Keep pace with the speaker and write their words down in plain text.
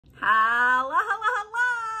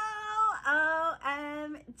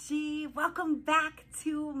welcome back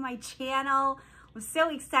to my channel. I'm so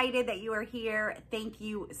excited that you are here. Thank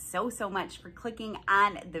you so much for clicking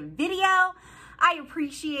on the video. I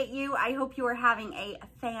appreciate you. I hope you are having a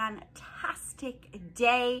fantastic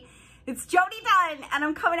day. It's Jody Dunn, and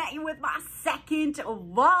I'm coming at you with my second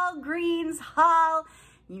Walgreens haul.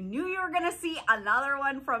 You knew you were gonna see another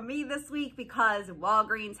one from me this week because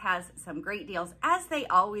Walgreens has some great deals, as they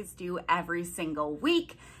always do every single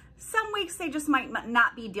week. Some weeks they just might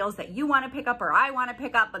not be deals that you wanna pick up or I wanna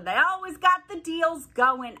pick up, but they always got the deals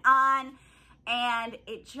going on, and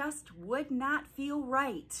it just would not feel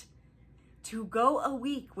right to go a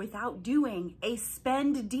week without doing a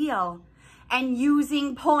spend deal and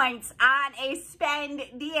using points on a spend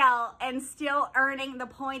deal and still earning the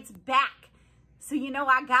points back. So you know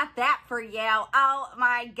I got that for you. Oh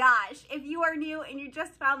my gosh. If you are new and you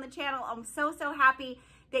just found the channel, I'm so happy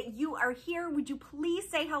that you are here. Would you please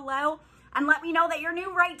say hello and let me know that you're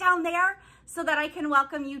new right down there so that I can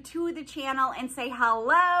welcome you to the channel and say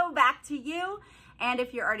hello back to you. And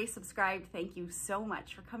if you're already subscribed, thank you so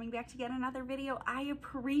much for coming back to get another video. I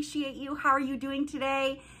appreciate you. How are you doing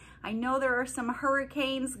today? I know there are some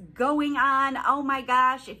hurricanes going on. Oh my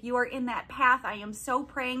gosh, if you are in that path, I am so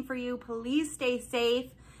praying for you. Please stay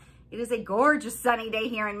safe. It is a gorgeous sunny day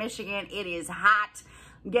here in Michigan. It is hot.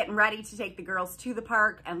 I'm getting ready to take the girls to the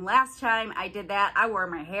park. And last time I did that, I wore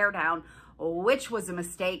my hair down, which was a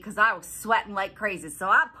mistake because I was sweating like crazy. So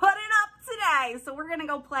I put it up today. So we're gonna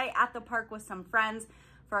go play at the park with some friends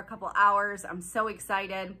for a couple hours. I'm so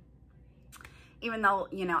excited. Even though,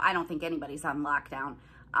 you know, I don't think anybody's on lockdown.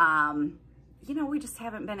 You know, we just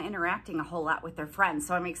haven't been interacting a whole lot with their friends.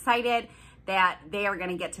 So I'm excited that they are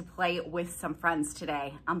going to get to play with some friends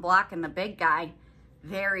today. I'm blocking the big guy.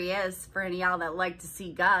 There he is for any of y'all that like to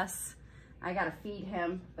see Gus. I got to feed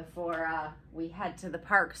him before we head to the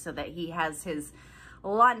park so that he has his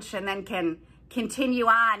lunch and then can continue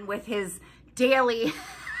on with his daily,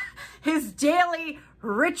 his daily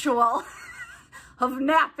ritual of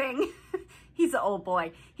napping. He's an old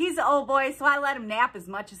boy. He's an old boy, so I let him nap as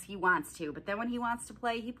much as he wants to. But then when he wants to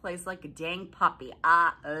play, he plays like a dang puppy.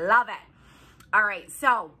 I love it. All right,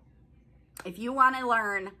 so if you want to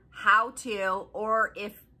learn how to, or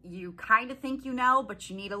if you kind of think you know, but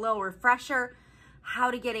you need a little refresher,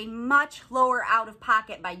 how to get a much lower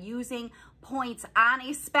out-of-pocket by using points on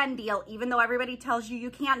a spend deal, even though everybody tells you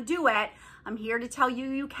you can't do it, I'm here to tell you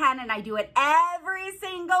you can, and I do it every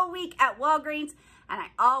single week at Walgreens, and I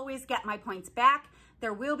always get my points back.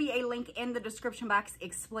 There will be a link in the description box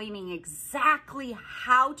explaining exactly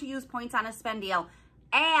how to use points on a spend deal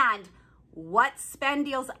and what spend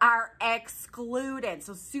deals are excluded.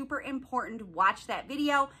 So super important to watch that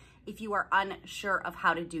video if you are unsure of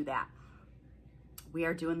how to do that. We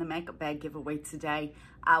are doing the makeup bag giveaway today.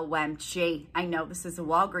 OMG. I know this is a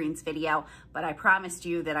Walgreens video, but I promised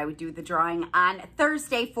you that I would do the drawing on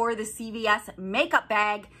Thursday for the CVS makeup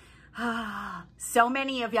bag. So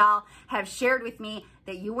many of y'all have shared with me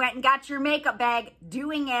that you went and got your makeup bag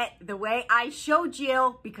doing it the way I showed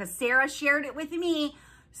you because Sarah shared it with me.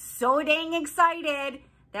 So dang excited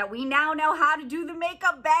that we now know how to do the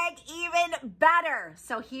makeup bag even better.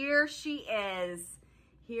 So here she is.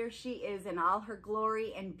 Here she is in all her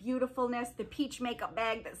glory and beautifulness, the peach makeup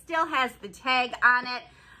bag that still has the tag on it.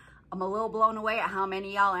 I'm a little blown away at how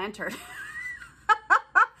many y'all entered. It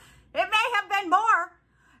may have been more.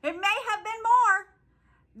 It may have been more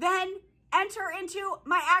than enter into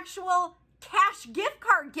my actual cash gift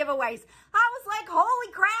card giveaways. I was like,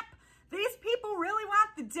 holy crap, these people really want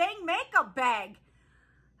the dang makeup bag.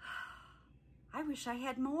 I wish I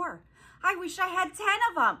had more. I wish I had 10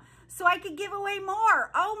 of them so I could give away more.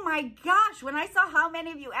 Oh my gosh, when I saw how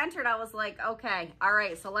many of you entered, I was like, okay, all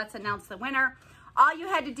right, so let's announce the winner. All you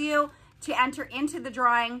had to do to enter into the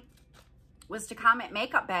drawing was to comment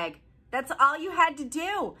makeup bag. That's all you had to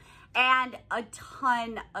do. And a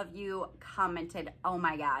ton of you commented, oh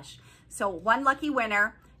my gosh. So one lucky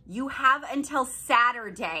winner. You have until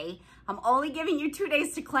Saturday. I'm only giving you 2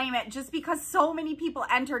 days to claim it just because so many people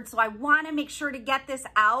entered. So I want to make sure to get this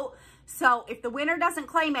out. So if the winner doesn't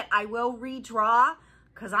claim it, I will redraw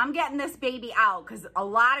because I'm getting this baby out because a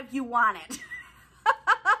lot of you want it.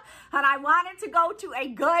 And I want it to go to a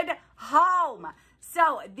good home.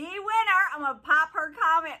 So the winner, I'm going to pop her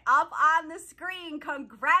comment up on the screen.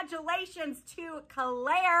 Congratulations to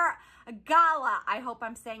Claire Gala. I hope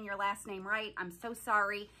I'm saying your last name right. I'm so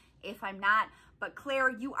sorry if I'm not. But Claire,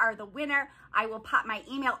 you are the winner. I will pop my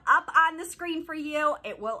email up on the screen for you.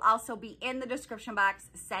 It will also be in the description box.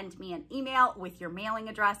 Send me an email with your mailing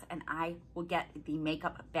address and I will get the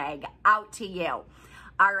makeup bag out to you.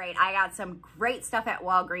 All right, I got some great stuff at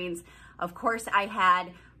Walgreens. Of course, I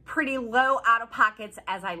had pretty low out of pockets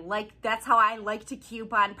as that's how I like to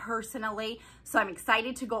coupon personally. So I'm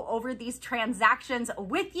excited to go over these transactions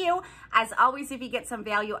with you. As always, if you get some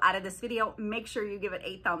value out of this video, make sure you give it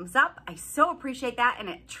a thumbs up. I so appreciate that, and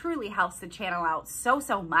it truly helps the channel out so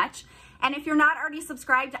much. And if you're not already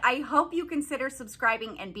subscribed, I hope you consider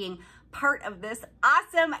subscribing and being part of this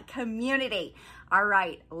awesome community. All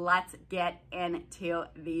right, let's get into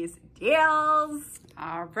these deals.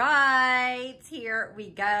 All right, here we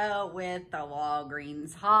go with the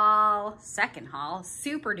Walgreens haul, second haul.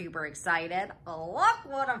 Super duper excited. Look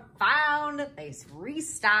what I found. They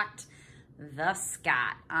restocked the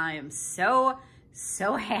Scott. I am so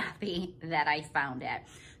happy that I found it.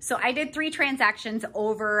 So I did 3 transactions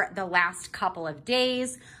over the last couple of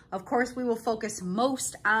days. Of course, we will focus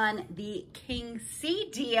most on the King C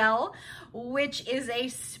deal, which is a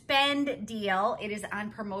spend deal. It is on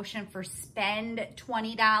promotion for spend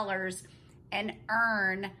 $20 and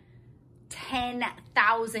earn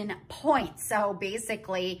 10,000 points. So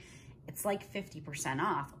basically, it's like 50%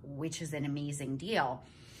 off, which is an amazing deal.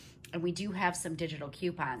 And we do have some digital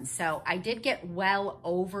coupons. So I did get well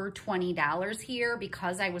over $20 here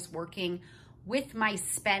because I was working with my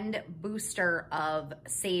spend booster of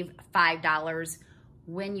save $5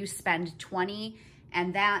 when you spend 20,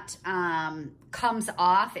 and that comes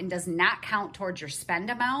off and does not count towards your spend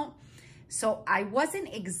amount. So I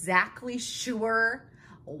wasn't exactly sure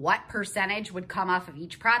what percentage would come off of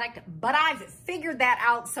each product, but I've figured that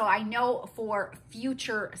out so I know for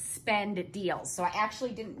future spend deals. So I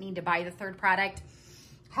actually didn't need to buy the 3rd product.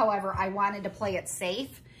 However, I wanted to play it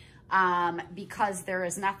safe because there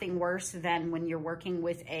is nothing worse than when you're working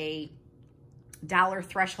with a dollar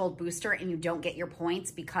threshold booster and you don't get your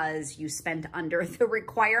points because you spent under the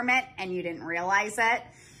requirement and you didn't realize it.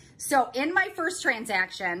 So in my first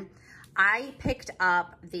transaction, I picked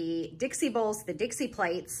up the Dixie bowls, the Dixie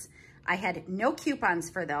plates. I had no coupons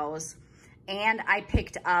for those. And I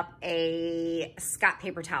picked up a Scott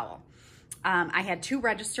paper towel. I had 2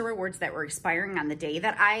 register rewards that were expiring on the day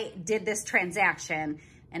that I did this transaction,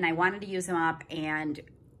 and I wanted to use them up. And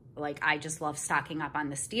like, I just love stocking up on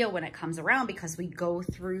this deal when it comes around because we go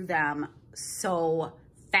through them so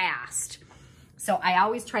fast. So I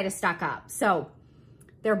always try to stock up. So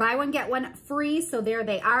they're buy one, get one free. So there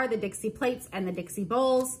they are, the Dixie plates and the Dixie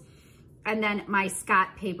bowls. And then my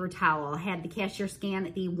Scott paper towel. Had the cashier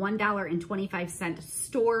scan the $1.25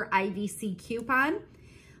 store IVC coupon.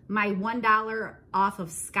 My $1 off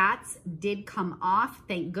of Scott's did come off,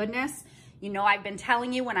 thank goodness. You know, I've been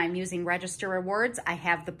telling you when I'm using register rewards, I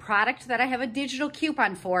have the product that I have a digital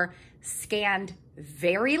coupon for scanned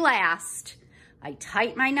very last. I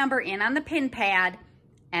type my number in on the pin pad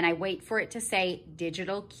and I wait for it to say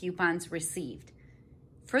digital coupons received.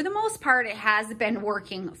 For the most part, it has been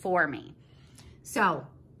working for me. So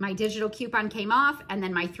my digital coupon came off, and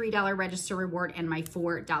then my $3 register reward and my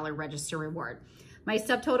 $4 register reward. My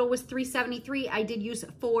subtotal was $373. I did use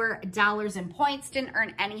 $4 in points, didn't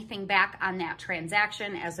earn anything back on that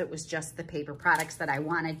transaction as it was just the paper products that I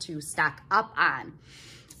wanted to stock up on.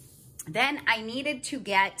 Then I needed to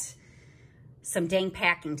get some dang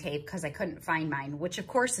packing tape because I couldn't find mine, which of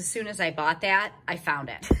course, as soon as I bought that, I found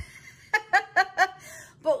it.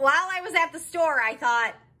 But while I was at the store, I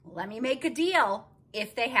thought, let me make a deal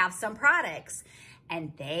if they have some products.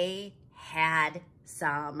 And they had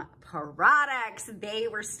some products. They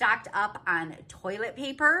were stocked up on toilet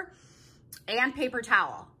paper and paper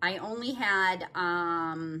towel. I only had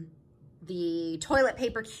the toilet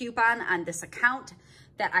paper coupon on this account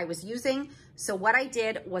that I was using. So what I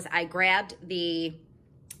did was I grabbed the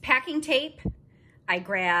packing tape, I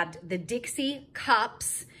grabbed the Dixie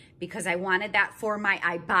cups because I wanted that for my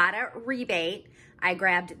Ibotta rebate. I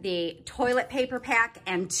grabbed the toilet paper pack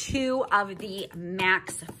and 2 of the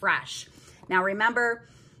Max Fresh. Now remember,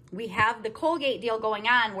 we have the Colgate deal going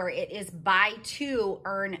on where it is buy 2,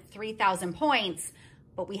 earn 3,000 points,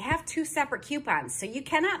 but we have 2 separate coupons. So you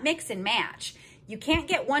cannot mix and match. You can't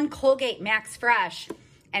get 1 Colgate Max Fresh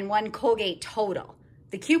and 1 Colgate Total.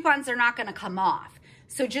 The coupons are not gonna come off.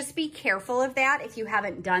 So just be careful of that if you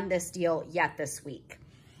haven't done this deal yet this week.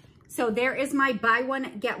 So there is my buy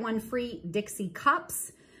one, get one free Dixie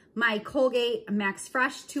cups, my Colgate Max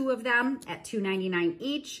Fresh, 2 of them at $2.99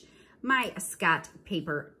 each, my Scott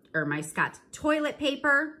paper, or my Scott toilet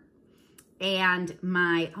paper, and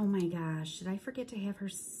my, oh my gosh, did I forget to have her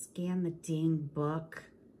scan the dang book?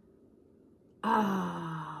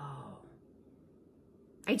 Oh,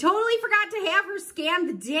 I totally forgot to have her scan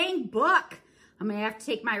the dang book. I'm gonna have to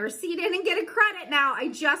take my receipt in and get a credit now. I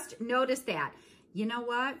just noticed that. You know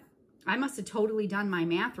what? I must have totally done my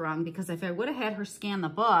math wrong because if I would have had her scan the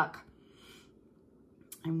book,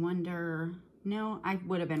 I wonder, no, I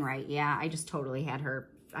would have been right. Yeah, I just totally had her,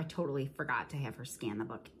 I totally forgot to have her scan the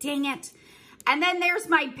book. Dang it. And then there's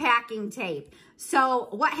my packing tape. So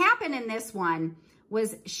what happened in this one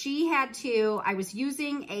was she had to, I was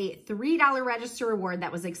using a $3 register reward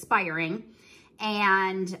that was expiring.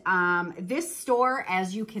 And this store,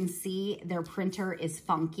 as you can see, their printer is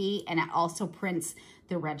funky, and it also prints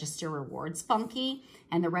the register rewards funky.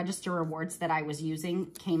 And the register rewards that I was using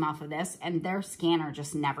came off of this, and their scanner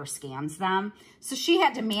just never scans them. So she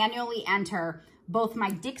had to manually enter both my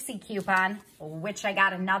Dixie coupon, which I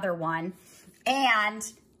got another one,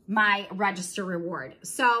 and my register reward.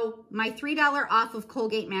 So my $3 off of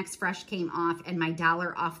Colgate Max Fresh came off, and my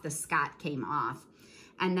 $1 off the Scott came off.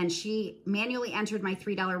 And then she manually entered my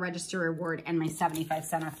 $3 register reward and my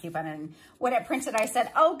 75-cent off coupon. And when it printed, I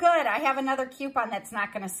said, oh, good, I have another coupon that's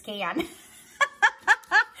not going to scan.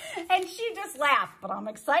 And she just laughed. But I'm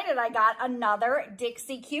excited. I got another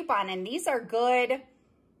Dixie coupon. And these are good. I'm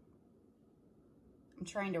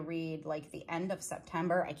trying to read like the end of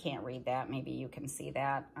September. I can't read that. Maybe you can see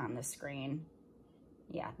that on the screen.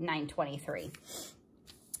 Yeah, 9/23.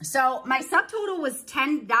 So my subtotal was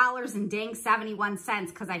 $10 and dang 71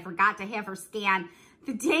 cents because I forgot to have her scan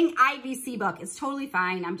the dang IBC book. It's totally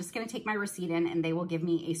fine. I'm just going to take my receipt in and they will give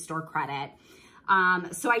me a store credit.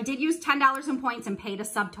 So I did use $10 in points and paid a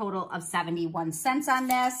subtotal of 71 cents on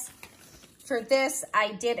this. For this,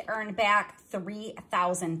 I did earn back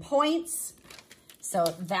 3,000 points. So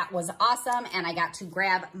that was awesome. And I got to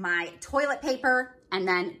grab my toilet paper and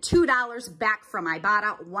then $2 back from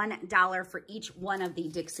Ibotta, $1 for each one of the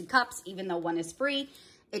Dixie cups. Even though one is free,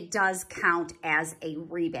 it does count as a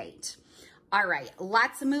rebate. All right,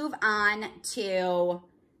 let's move on to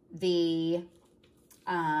the,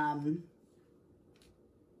 I'm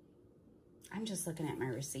just looking at my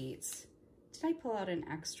receipts. Did I pull out an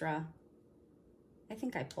extra? I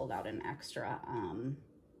think I pulled out an extra,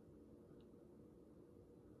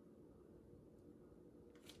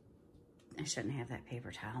 I shouldn't have that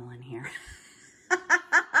paper towel in here. I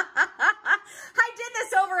did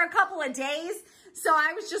this over a couple of days, so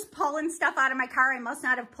I was just pulling stuff out of my car. I must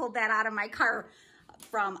not have pulled that out of my car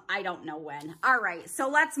from I don't know when. All right, so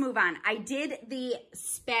let's move on. I did the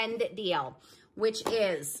spend deal, which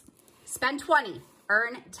is spend 20,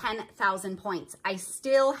 earn 10,000 points. I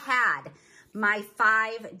still had my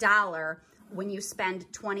 $5 when you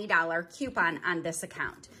spend $20 coupon on this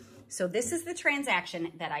account. So this is the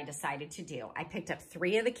transaction that I decided to do. I picked up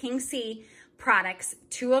 3 of the King C products,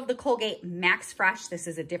 2 of the Colgate Max Fresh. This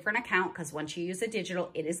is a different account because once you use a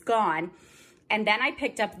digital, it is gone. And then I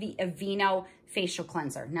picked up the Aveeno facial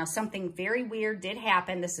cleanser. Now something very weird did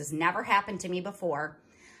happen. This has never happened to me before.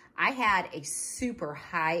 I had a super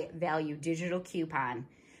high value digital coupon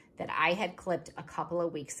that I had clipped a couple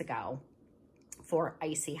of weeks ago for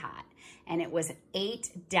Icy Hot. And it was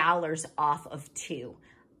 $8 off of 2.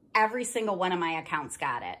 Every single one of my accounts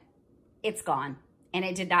got it. It's gone, and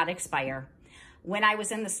it did not expire. When I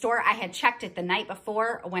was in the store, I had checked it the night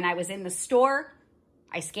before. When I was in the store,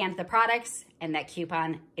 I scanned the products, and that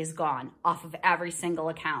coupon is gone off of every single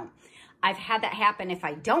account. I've had that happen if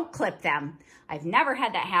I don't clip them. I've never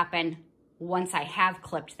had that happen once I have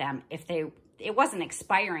clipped them. It wasn't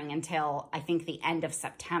expiring until, I think, the end of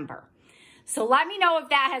September. So let me know if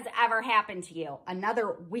that has ever happened to you.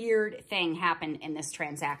 Another weird thing happened in this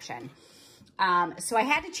transaction. So I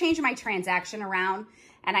had to change my transaction around,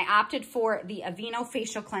 and I opted for the Aveeno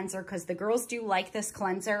facial cleanser because the girls do like this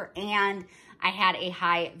cleanser, and I had a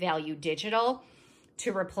high value digital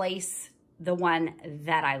to replace the one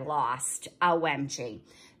that I lost. OMG.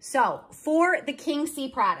 So for the King C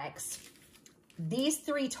products, these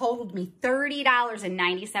 3 totaled me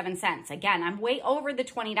 $30.97. Again, I'm way over the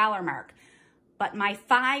 $20 mark. But my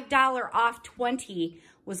 $5 off 20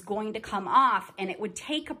 was going to come off, and it would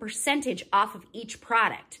take a percentage off of each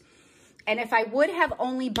product. And if I would have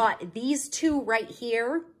only bought these 2 right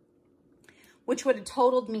here, which would have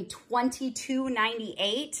totaled me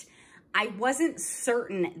 $22.98, I wasn't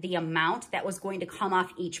certain the amount that was going to come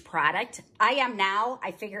off each product. I am now. I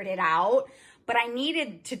figured it out, but I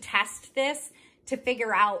needed to test this to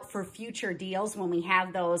figure out for future deals when we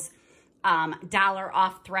have those dollar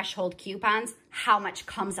off threshold coupons, how much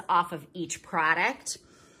comes off of each product.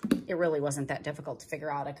 It really wasn't that difficult to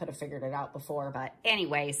figure out. I could have figured it out before, but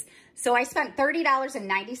anyways. So I spent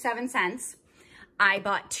 $30.97. I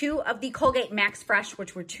bought 2 of the Colgate Max Fresh,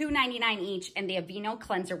 which were $2.99 each, and the Aveeno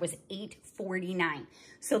cleanser was $8.49.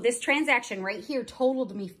 So this transaction right here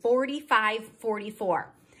totaled me $45.44.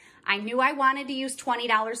 I knew I wanted to use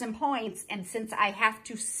 $20 in points, and since I have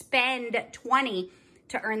to spend $20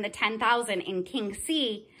 to earn the $10,000 in King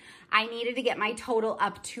C, I needed to get my total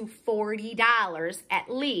up to $40 at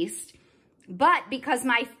least. But because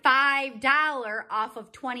my $5 off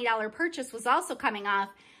of $20 purchase was also coming off,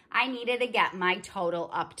 I needed to get my total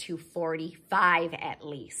up to $45 at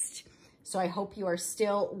least. So I hope you are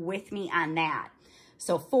still with me on that.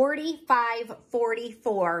 So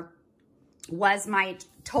 $45.44 was my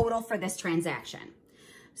total for this transaction.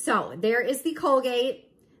 So there is the Colgate,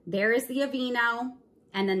 there is the Aveeno,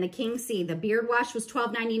 and then the King C. The beard wash was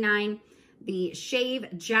 $12.99. The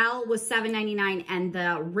shave gel was $7.99, and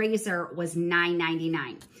the razor was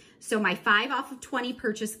 $9.99. So my 5 off of 20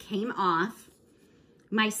 purchase came off.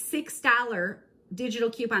 My $6 digital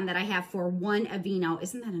coupon that I have for one Aveeno,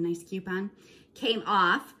 isn't that a nice coupon, came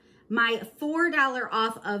off. My $4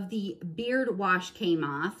 off of the beard wash came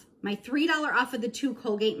off. My $3 off of the 2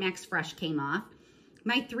 Colgate Max Fresh came off.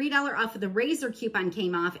 My $3 off of the razor coupon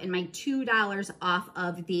came off, and my $2 off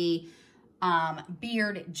of the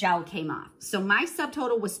beard gel came off. So my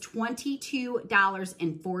subtotal was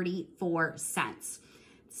 $22.44.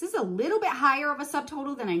 This is a little bit higher of a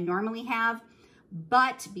subtotal than I normally have,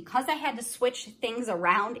 but because I had to switch things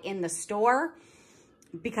around in the store,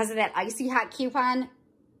 because of that icy hot coupon,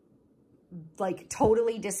 like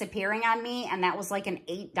totally disappearing on me, and that was like an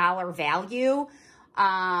 $8 value.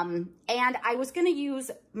 And I was going to use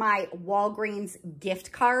my Walgreens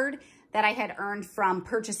gift card that I had earned from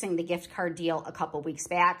purchasing the gift card deal a couple weeks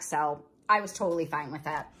back. So I was totally fine with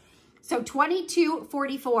that. So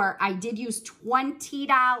 $22.44, I did use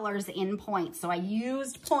 $20 in points. So I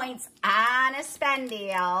used points on a spend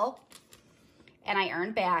deal, and I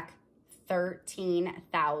earned back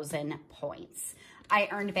 13,000 points. I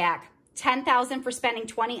earned back 10,000 for spending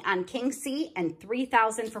 20 on King C and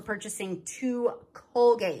 3,000 for purchasing 2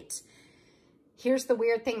 Colgate. Here's the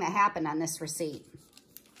weird thing that happened on this receipt.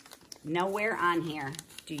 Nowhere on here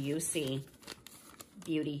do you see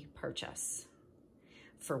beauty purchase.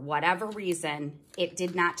 For whatever reason, it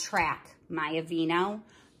did not track my Aveeno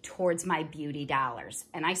towards my beauty dollars.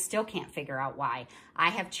 And I still can't figure out why. I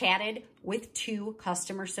have chatted with 2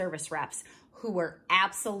 customer service reps who were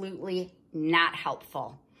absolutely not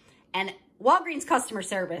helpful. And Walgreens customer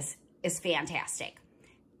service is fantastic.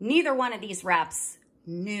 Neither one of these reps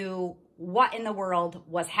knew what in the world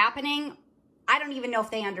was happening. I don't even know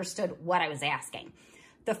if they understood what I was asking.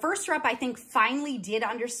 The first rep, I think, finally did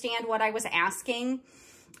understand what I was asking.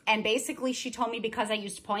 And basically, she told me because I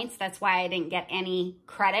used points, that's why I didn't get any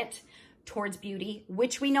credit towards beauty,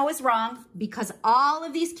 which we know is wrong because all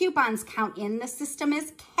of these coupons count in the system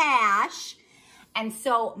as cash. And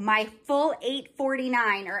so my full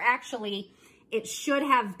 $8.49, or actually it should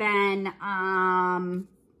have been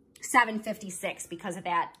 $7.56 because of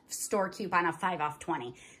that store coupon of 5 off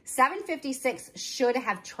 20. $7.56 should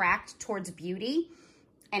have tracked towards beauty,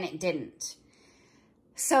 and it didn't.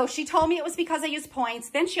 So she told me it was because I used points.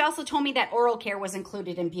 Then she also told me that oral care was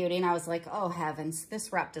included in beauty, and I was like, oh heavens,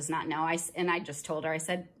 this rep does not know. And I just told her, I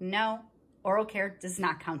said, no, oral care does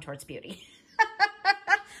not count towards beauty.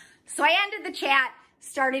 So I ended the chat,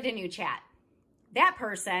 started a new chat. That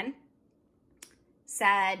person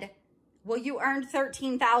said, well, you earned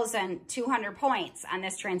 13,200 points on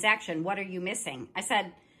this transaction. What are you missing? I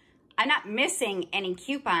said, I'm not missing any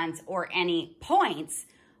coupons or any points.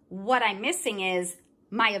 What I'm missing is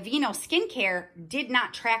my Aveeno skincare did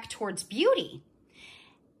not track towards beauty.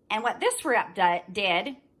 And what this rep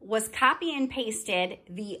did was copy and pasted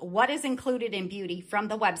the what is included in beauty from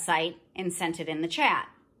the website and sent it in the chat.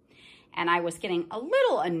 And I was getting a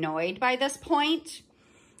little annoyed by this point.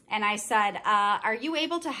 And I said, are you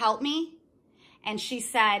able to help me? And she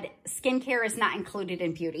said, skincare is not included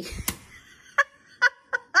in beauty.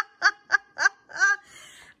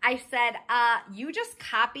 I said, you just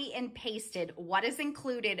copy and pasted what is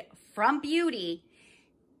included from beauty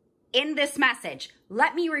in this message.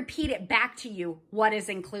 Let me repeat it back to you, what is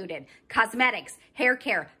included. Cosmetics, hair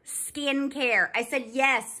care, skin care. I said,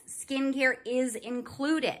 yes, skincare is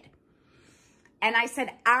included. And I said,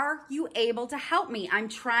 are you able to help me? I'm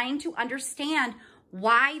trying to understand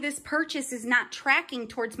why this purchase is not tracking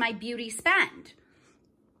towards my beauty spend.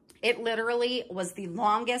 It literally was the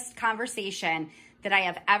longest conversation that I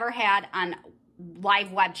have ever had on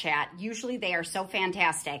live web chat. Usually they are so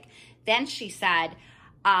fantastic. Then she said,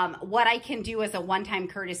 what I can do as a one-time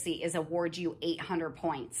courtesy is award you 800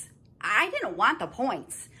 points. I didn't want the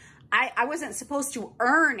points. I wasn't supposed to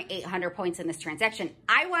earn 800 points in this transaction.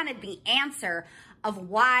 I wanted the answer of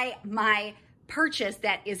why my purchase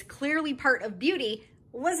that is clearly part of beauty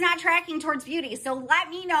was not tracking towards beauty. So let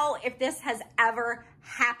me know if this has ever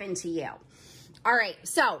happened to you. All right,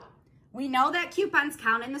 so We know that coupons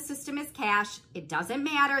count in the system as cash. It doesn't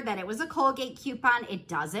matter that it was a Colgate coupon. It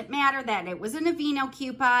doesn't matter that it was an Aveeno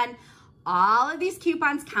coupon. All of these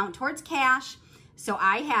coupons count towards cash. So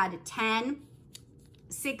I had $10,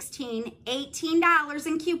 $16, $18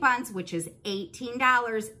 in coupons, which is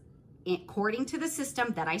 $18 according to the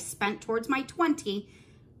system that I spent towards my 20,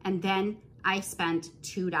 and then I spent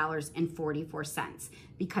 $2.44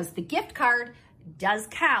 because the gift card does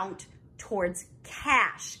count towards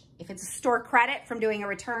cash. If it's a store credit from doing a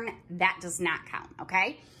return, that does not count,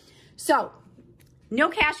 okay? So no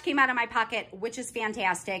cash came out of my pocket, which is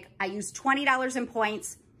fantastic. I used $20 in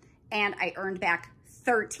points and I earned back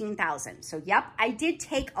 $13,000. So yep, I did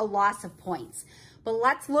take a loss of points, but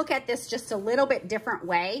let's look at this just a little bit different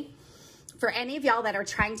way. For any of y'all that are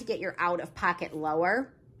trying to get your out of pocket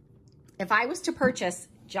lower, if I was to purchase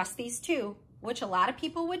just these two, which a lot of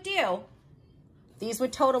people would do, these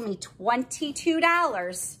would total me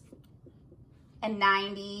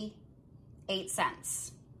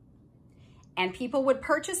 $22.98. And people would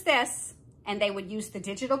purchase this and they would use the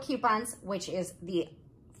digital coupons, which is the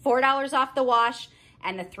 $4 off the wash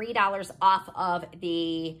and the $3 off of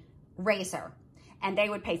the razor. And they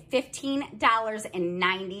would pay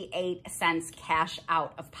 $15.98 cash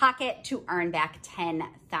out of pocket to earn back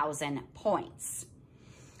 10,000 points.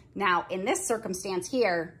 Now, in this circumstance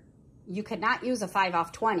here, you could not use a 5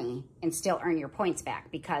 off 20 and still earn your points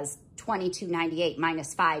back because $22.98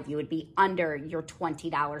 minus 5, you would be under your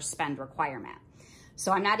 $20 spend requirement.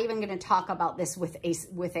 So I'm not even going to talk about this with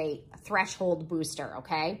a threshold booster,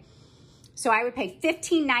 okay? So I would pay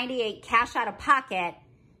 $15.98 cash out of pocket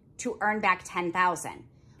to earn back 10,000.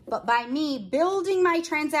 But by me building my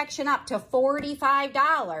transaction up to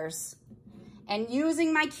 $45 and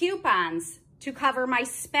using my coupons to cover my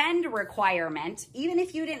spend requirement, even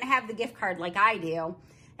if you didn't have the gift card like I do,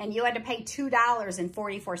 and you had to pay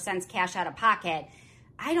 $2.44 cash out of pocket,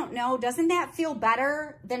 I don't know, doesn't that feel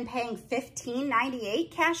better than paying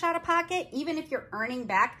 $15.98 cash out of pocket, even if you're earning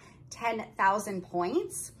back 10,000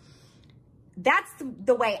 points? That's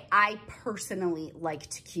the way I personally like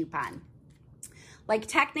to coupon. Like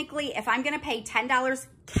technically, if I'm gonna pay $10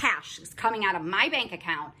 cash, it's coming out of my bank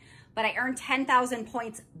account, but I earn 10,000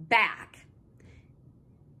 points back,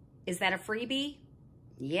 is that a freebie?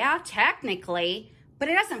 Yeah, technically, but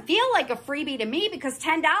it doesn't feel like a freebie to me because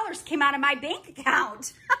 $10 came out of my bank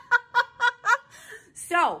account.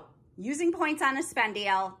 So using points on a spend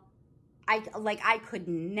deal, I could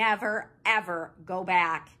never, ever go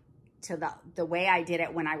back to the way I did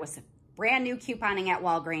it when I was brand new couponing at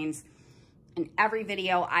Walgreens. And every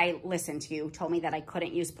video I listened to told me that I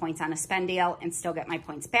couldn't use points on a spend deal and still get my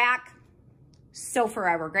points back. So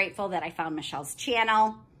forever grateful that I found Michelle's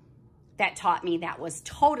channel that taught me that was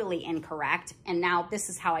totally incorrect. And now this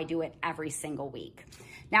is how I do it every single week.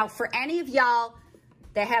 Now, for any of y'all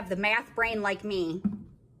that have the math brain like me,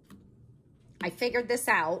 I figured this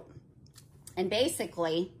out. And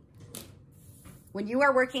basically, when you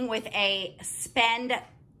are working with a spend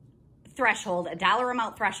threshold, a dollar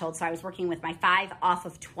amount threshold, so I was working with my 5 off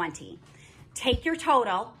of 20, take your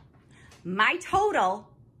total. My total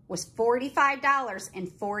was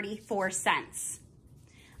 $45.44.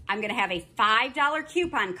 I'm gonna have a $5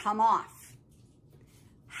 coupon come off.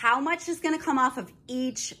 How much is gonna come off of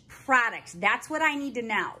each product? That's what I need to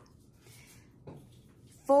know.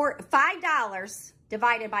 For $5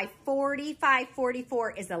 divided by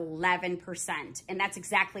 45.44 is 11%, and that's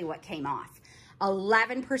exactly what came off.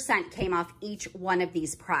 11% came off each one of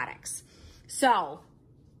these products. So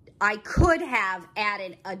I could have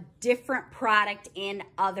added a different product in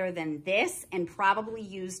other than this and probably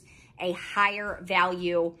used a higher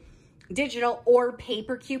value digital or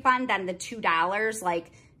paper coupon than the $2,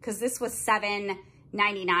 like, because this was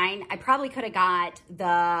 $7.99. I probably could have got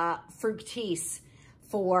the Fructis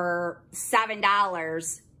for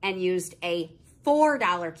 $7 and used a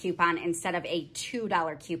 $4 coupon instead of a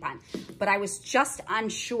 $2 coupon, but I was just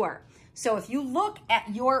unsure. So if you look at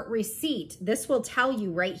your receipt, this will tell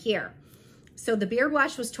you right here. So the beard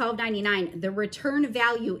wash was $12.99. The return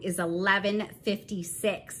value is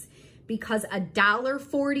 $11.56 because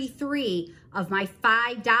 $1.43 of my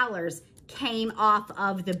 $5 came off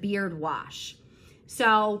of the beard wash.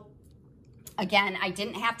 So again, I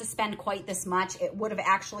didn't have to spend quite this much. It would have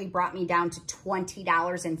actually brought me down to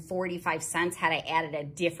 $20.45 had I added a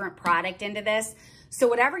different product into this. So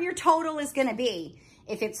whatever your total is gonna be,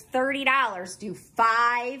 if it's $30, do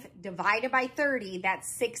 5 divided by 30,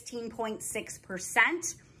 that's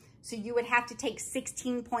 16.6%. So you would have to take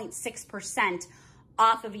 16.6%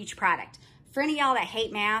 off of each product. For any of y'all that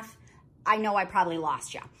hate math, I know I probably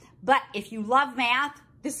lost you. But if you love math,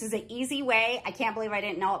 this is an easy way, I can't believe I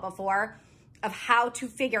didn't know it before, of how to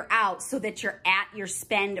figure out so that you're at your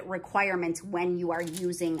spend requirements when you are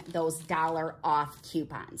using those dollar off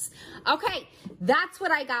coupons. Okay, that's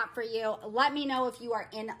what I got for you. Let me know if you are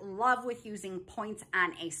in love with using points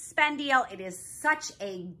on a spend deal. It is such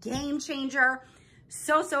a game changer.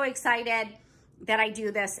 So excited that I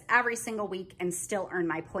do this every single week and still earn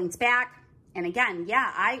my points back. And again,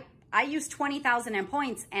 yeah, I used 20,000 in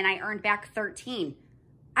points and I earned back 13.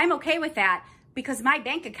 I'm okay with that, because my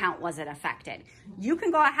bank account wasn't affected. You can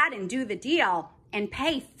go ahead and do the deal and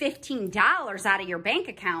pay $15 out of your bank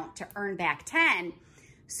account to earn back 10.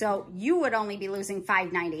 So you would only be losing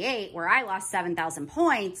 $598, where I lost 7,000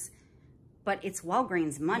 points, but it's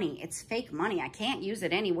Walgreens money. It's fake money. I can't use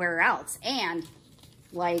it anywhere else. And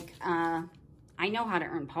like, I know how to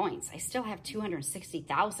earn points. I still have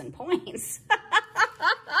 260,000 points.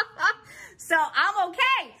 So I'm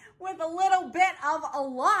okay with a little bit of a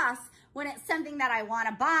loss when it's something that I want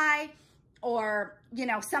to buy, or, you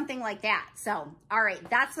know, something like that. So, all right,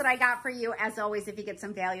 that's what I got for you. As always, if you get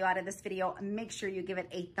some value out of this video, make sure you give it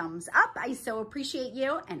a thumbs up. I so appreciate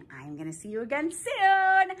you, and I'm going to see you again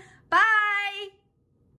soon. Bye.